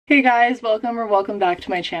Hey guys, welcome back to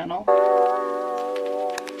my channel.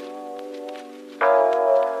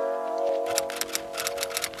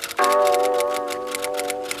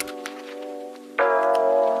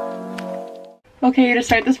 Okay, to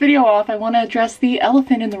start this video off, I want to address the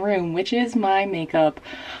elephant in the room, which is my makeup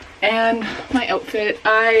and my outfit.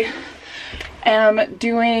 I am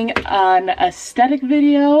doing an aesthetic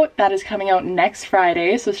video that is coming out next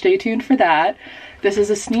Friday, so stay tuned for that. This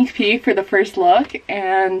is a sneak peek for the first look,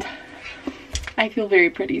 and I feel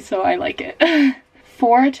very pretty, so I like it.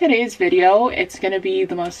 For today's video, it's going to be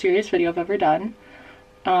the most serious video I've ever done.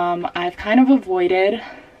 I've kind of avoided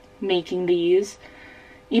making these.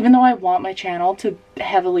 Even though I want my channel to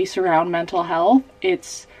heavily surround mental health,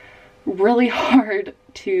 it's really hard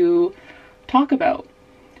to talk about.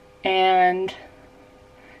 And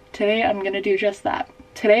today I'm going to do just that.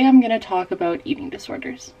 Today I'm going to talk about eating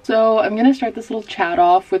disorders. So I'm going to start this little chat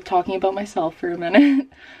off with talking about myself for a minute.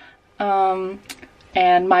 And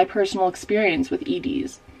my personal experience with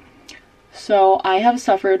EDs. So I have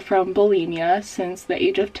suffered from bulimia since the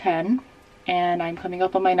age of 10. And I'm coming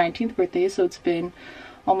up on my 19th birthday, so it's been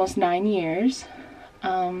almost 9 years.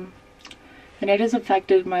 And it has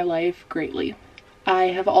affected my life greatly. I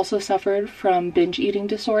have also suffered from binge eating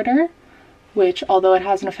disorder, which, although it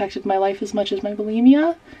hasn't affected my life as much as my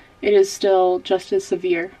bulimia, it is still just as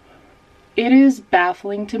severe. It is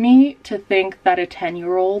baffling to me to think that a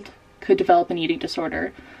 10-year-old could develop an eating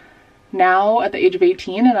disorder. Now, at the age of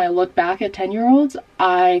 18, and I look back at 10-year-olds,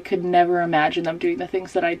 I could never imagine them doing the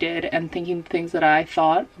things that I did and thinking the things that I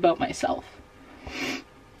thought about myself.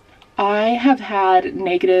 I have had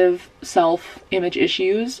negative self-image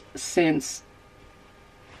issues since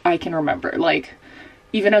I can remember. Like,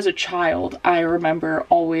 even as a child, I remember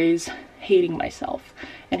always hating myself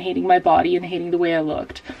and hating my body and hating the way I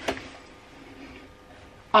looked.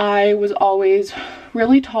 I was always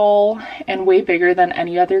really tall and way bigger than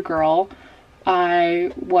any other girl.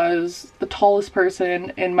 I was the tallest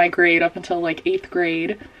person in my grade up until like 8th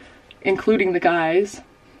grade, including the guys.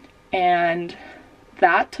 And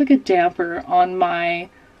that took a damper on my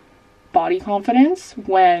body confidence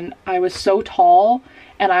when I was so tall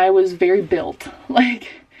and I was very built.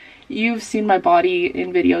 Like, you've seen my body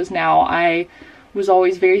in videos now. I was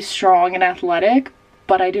always very strong and athletic,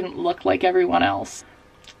 but I didn't look like everyone else.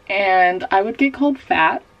 And I would get called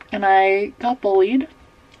fat, and I got bullied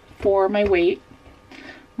for my weight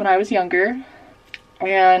when I was younger.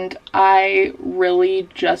 And I really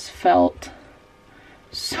just felt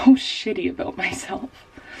so shitty about myself.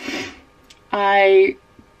 I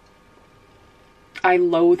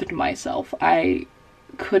loathed myself. I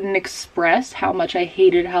couldn't express how much I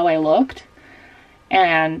hated how I looked,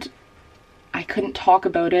 and I couldn't talk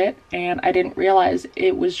about it, and I didn't realize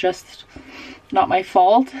it was just not my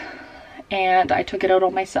fault, and I took it out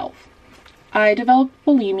on myself. I developed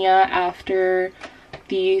bulimia after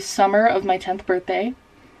the summer of my 10th birthday.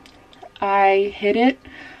 I hid it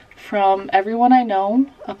from everyone I know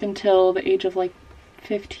up until the age of like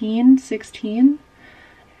 15, 16,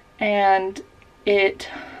 and it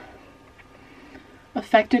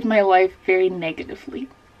affected my life very negatively,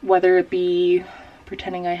 whether it be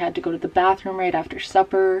pretending I had to go to the bathroom right after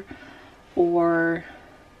supper, or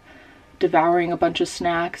devouring a bunch of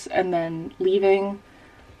snacks and then leaving.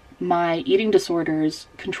 My eating disorders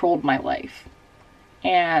controlled my life,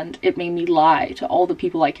 and it made me lie to all the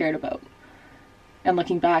people I cared about. And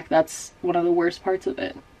looking back, that's one of the worst parts of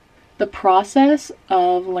it. The process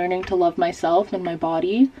of learning to love myself and my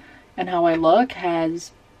body and how I look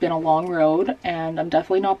has been a long road, and I'm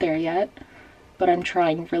definitely not there yet, but I'm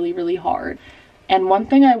trying really, really hard. And one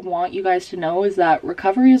thing I want you guys to know is that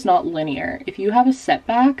recovery is not linear. If you have a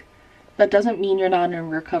setback, that doesn't mean you're not in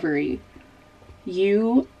recovery.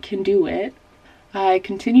 You can do it. I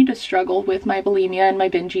continue to struggle with my bulimia and my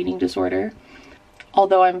binge eating disorder.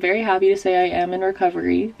 Although I'm very happy to say I am in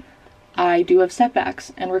recovery, I do have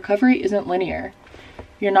setbacks, and recovery isn't linear.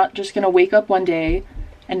 You're not just going to wake up one day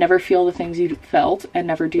and never feel the things you felt and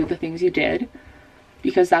never do the things you did,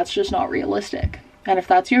 because that's just not realistic. And if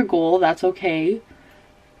that's your goal, that's okay.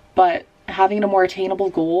 But having a more attainable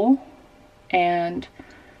goal and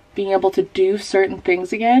being able to do certain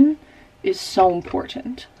things again is so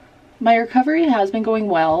important. My recovery has been going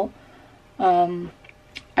well.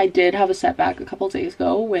 I did have a setback a couple days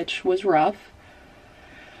ago, which was rough.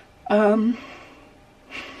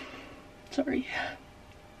 Sorry.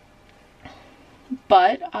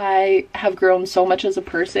 But I have grown so much as a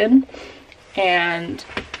person, and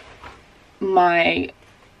my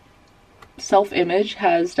self-image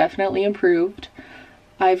has definitely improved.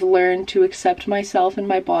 I've learned to accept myself and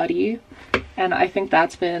my body, and I think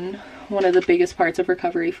that's been one of the biggest parts of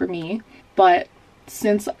recovery for me. But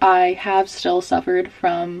since I have still suffered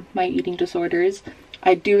from my eating disorders,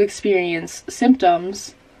 I do experience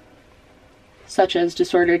symptoms such as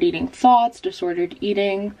disordered eating thoughts, disordered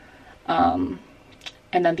eating, and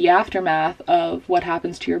then the aftermath of what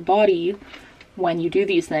happens to your body when you do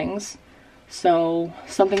these things. So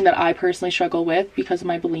something that I personally struggle with because of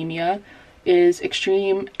my bulimia is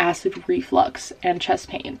extreme acid reflux and chest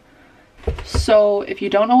pain. So if you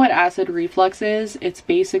don't know what acid reflux is, it's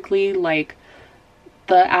basically like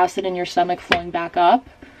the acid in your stomach flowing back up,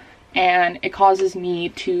 and it causes me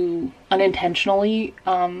to unintentionally,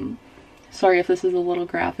 sorry if this is a little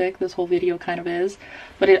graphic, this whole video kind of is,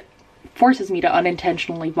 but it forces me to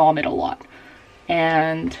unintentionally vomit a lot.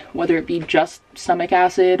 And whether it be just stomach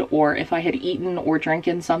acid, or if I had eaten or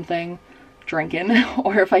drinking something,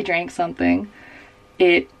 or if I drank something,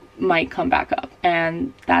 it might come back up.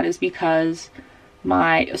 And that is because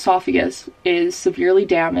my esophagus is severely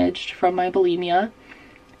damaged from my bulimia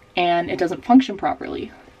and it doesn't function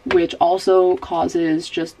properly, which also causes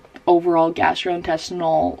just overall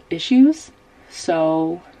gastrointestinal issues.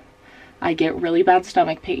 So I get really bad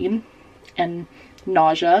stomach pain and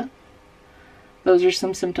nausea. Those are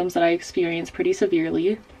some symptoms that I experience pretty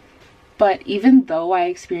severely. But even though I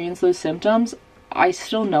experience those symptoms, I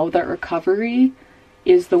still know that recovery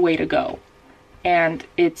is the way to go. And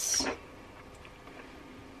it's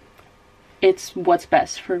what's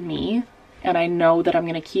best for me. And I know that I'm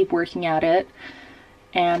going to keep working at it.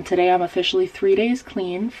 And today I'm officially 3 days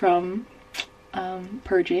clean from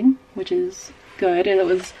purging, which is good. It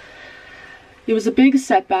was a big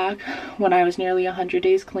setback when I was nearly 100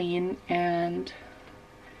 days clean, and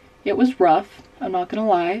it was rough, I'm not gonna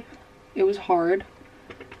lie. It was hard,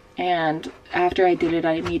 and after I did it,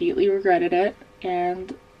 I immediately regretted it,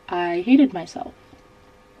 and I hated myself.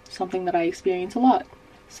 Something that I experience a lot.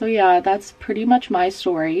 So yeah, that's pretty much my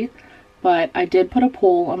story, but I did put a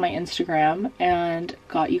poll on my Instagram and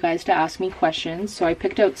got you guys to ask me questions, so I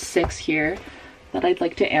picked out 6 here that I'd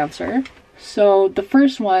like to answer. So the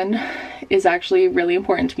first one is actually really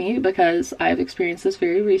important to me because I've experienced this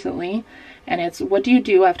very recently, and it's, what do you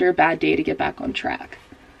do after a bad day to get back on track?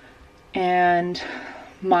 And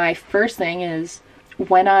my first thing is,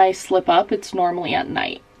 when I slip up, it's normally at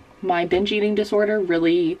night. My binge eating disorder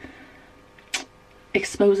really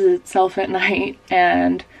exposes itself at night,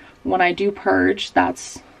 and when I do purge,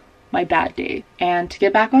 that's my bad day. And to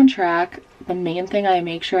get back on track, the main thing I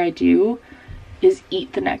make sure I do is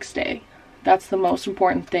eat the next day. That's the most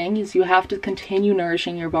important thing, is you have to continue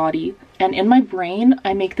nourishing your body. And in my brain,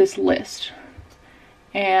 I make this list.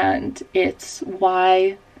 And it's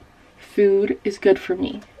why food is good for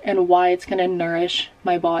me and why it's going to nourish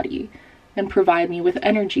my body and provide me with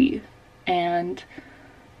energy and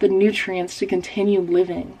the nutrients to continue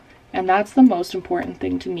living. And that's the most important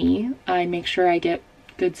thing to me. I make sure I get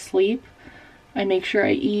good sleep. I make sure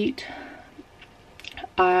I eat.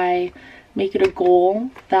 I make it a goal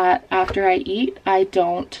that after I eat, I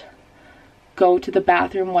don't go to the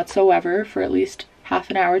bathroom whatsoever for at least half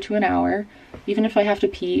an hour to an hour. Even if I have to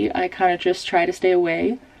pee, I kind of just try to stay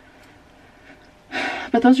away.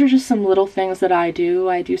 But those are just some little things that I do.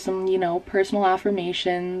 I do some, personal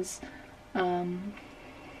affirmations. I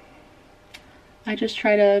just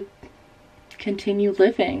try to continue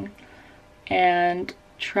living and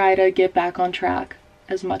try to get back on track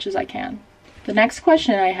as much as I can. The next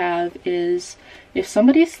question I have is, if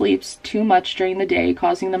somebody sleeps too much during the day,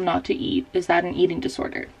 causing them not to eat, is that an eating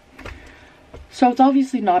disorder? So it's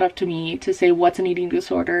obviously not up to me to say what's an eating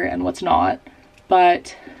disorder and what's not,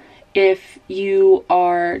 but if you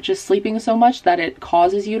are just sleeping so much that it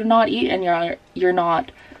causes you to not eat and you're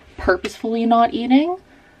not purposefully not eating,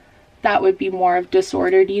 that would be more of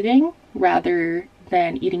disordered eating rather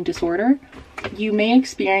than eating disorder. You may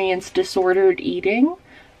experience disordered eating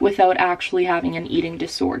without actually having an eating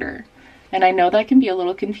disorder. And I know that can be a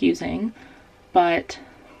little confusing, but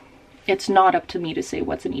it's not up to me to say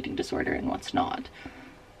what's an eating disorder and what's not.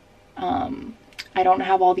 I don't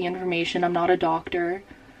have all the information, I'm not a doctor,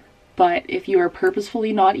 but if you are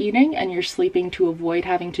purposefully not eating and you're sleeping to avoid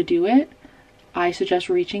having to do it, I suggest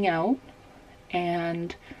reaching out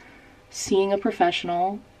and seeing a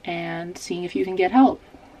professional and seeing if you can get help.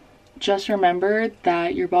 Just remember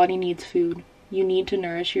that your body needs food. You need to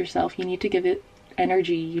nourish yourself. You need to give it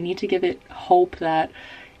energy. You need to give it hope that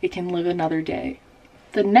it can live another day.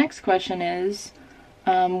 The next question is,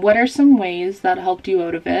 what are some ways that helped you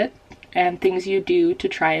out of it and things you do to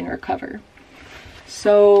try and recover?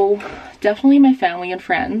 So definitely my family and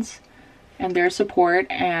friends and their support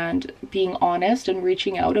and being honest and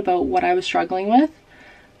reaching out about what I was struggling with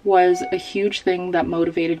was a huge thing that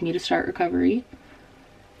motivated me to start recovery.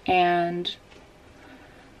 And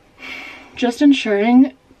just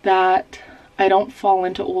ensuring that I don't fall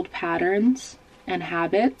into old patterns and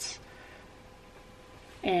habits,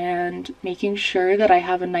 and making sure that I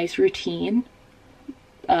have a nice routine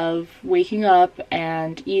of waking up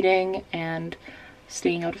and eating and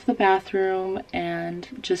staying out of the bathroom and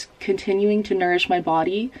just continuing to nourish my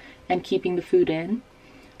body and keeping the food in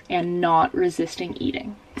and not resisting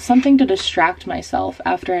eating. Something to distract myself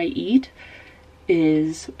after I eat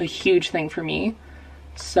is a huge thing for me.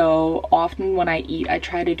 So often when I eat, I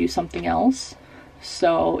try to do something else.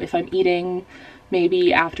 So if I'm eating,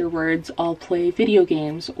 maybe afterwards I'll play video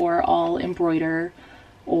games, or I'll embroider,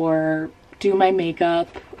 or do my makeup,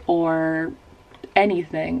 or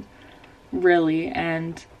anything really,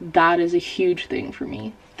 and that is a huge thing for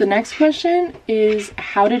me. The next question is,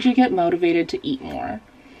 how did you get motivated to eat more?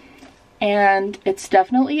 And it's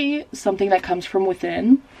definitely something that comes from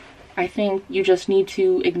within. I think you just need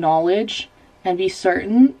to acknowledge and be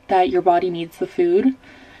certain that your body needs the food,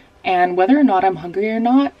 and whether or not I'm hungry or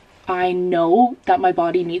not, I know that my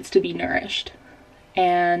body needs to be nourished.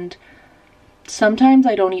 And sometimes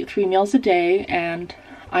I don't eat 3 meals a day, and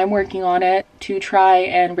I'm working on it to try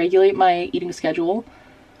and regulate my eating schedule.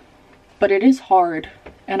 But it is hard,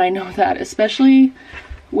 and I know that, especially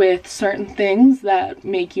with certain things that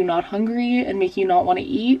make you not hungry and make you not want to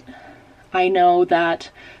eat. I know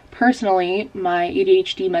that personally, my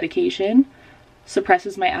ADHD medication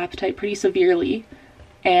suppresses my appetite pretty severely,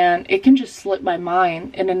 and it can just slip my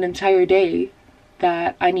mind in an entire day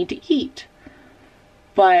that I need to eat.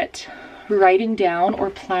 But writing down or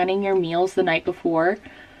planning your meals the night before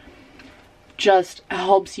just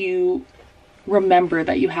helps you remember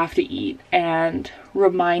that you have to eat, and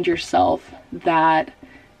remind yourself that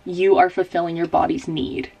you are fulfilling your body's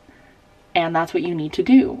need. And that's what you need to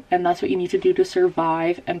do. And that's what you need to do to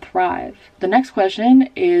survive and thrive. The next question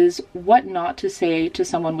is what not to say to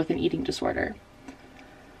someone with an eating disorder.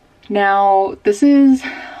 Now, this is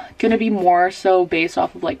going to be more so based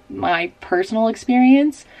off of like my personal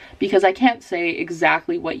experience, because I can't say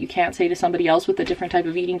exactly what you can't say to somebody else with a different type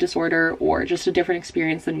of eating disorder or just a different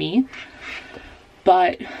experience than me.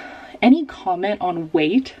 But any comment on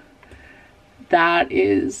weight that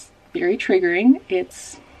is very triggering.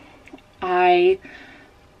 If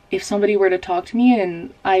somebody were to talk to me,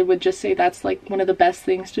 and I would just say that's like one of the best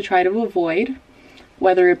things to try to avoid,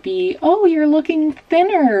 whether it be, oh, you're looking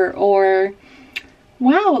thinner, or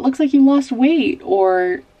wow, it looks like you lost weight,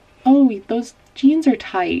 or oh, those jeans are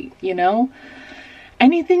tight, you know?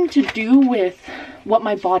 Anything to do with what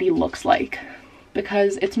my body looks like,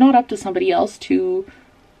 because it's not up to somebody else to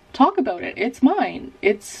talk about it. It's mine.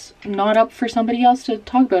 It's not up for somebody else to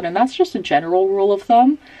talk about it. And that's just a general rule of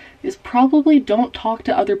thumb, is probably don't talk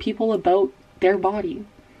to other people about their body.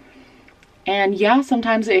 And yeah,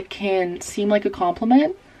 sometimes it can seem like a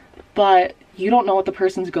compliment, but you don't know what the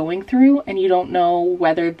person's going through, and you don't know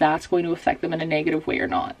whether that's going to affect them in a negative way or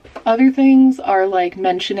not. Other things are like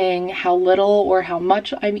mentioning how little or how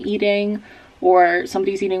much I'm eating, or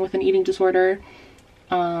somebody's eating with an eating disorder,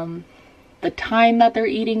 the time that they're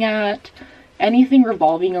eating at, anything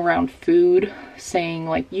revolving around food, saying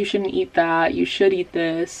like, you shouldn't eat that, you should eat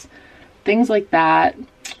this. Things like that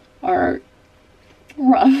are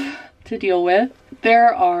rough to deal with.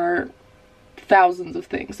 There are thousands of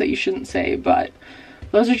things that you shouldn't say, but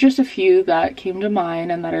those are just a few that came to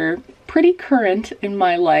mind and that are pretty current in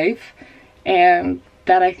my life, and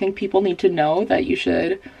that I think people need to know that you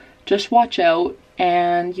should just watch out,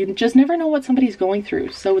 and you just never know what somebody's going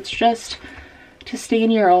through. So it's just to stay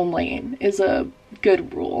in your own lane is a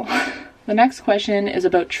good rule. The next question is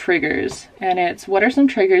about triggers, and it's, what are some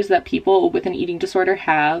triggers that people with an eating disorder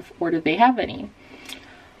have, or do they have any?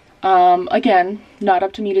 Again, not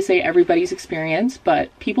up to me to say everybody's experience,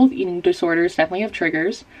 but people with eating disorders definitely have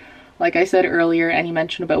triggers. Like I said earlier, any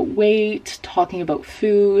mention about weight, talking about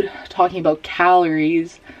food, talking about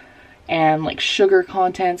calories, and like sugar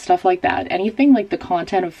content, stuff like that. Anything like the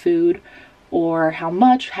content of food, or how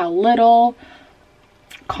much, how little.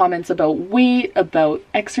 Comments about weight, about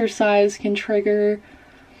exercise can trigger.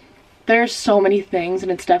 There's so many things,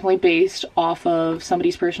 and it's definitely based off of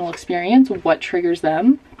somebody's personal experience, what triggers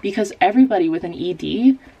them, because everybody with an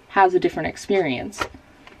ED has a different experience,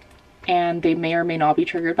 and they may or may not be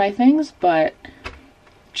triggered by things. But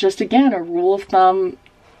just again, a rule of thumb,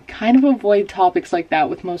 kind of avoid topics like that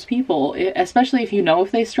with most people, especially if you know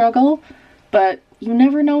if they struggle, but you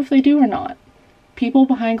never know if they do or not. People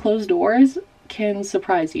behind closed doors can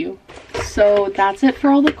surprise you. So that's it for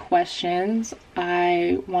all the questions.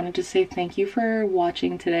 I wanted to say thank you for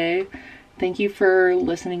watching today. Thank you for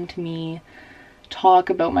listening to me talk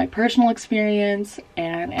about my personal experience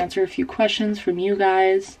and answer a few questions from you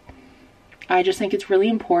guys. I just think it's really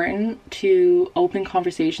important to open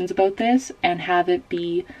conversations about this and have it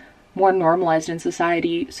be more normalized in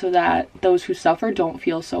society so that those who suffer don't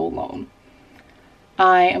feel so alone.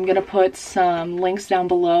 I am going to put some links down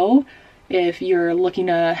below if you're looking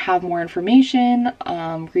to have more information,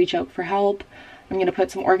 reach out for help. I'm going to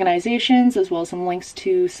put some organizations as well as some links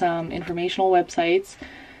to some informational websites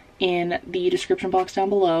in the description box down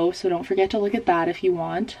below, so don't forget to look at that if you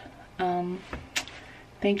want.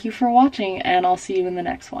 Thank you for watching, and I'll see you in the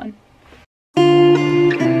next one.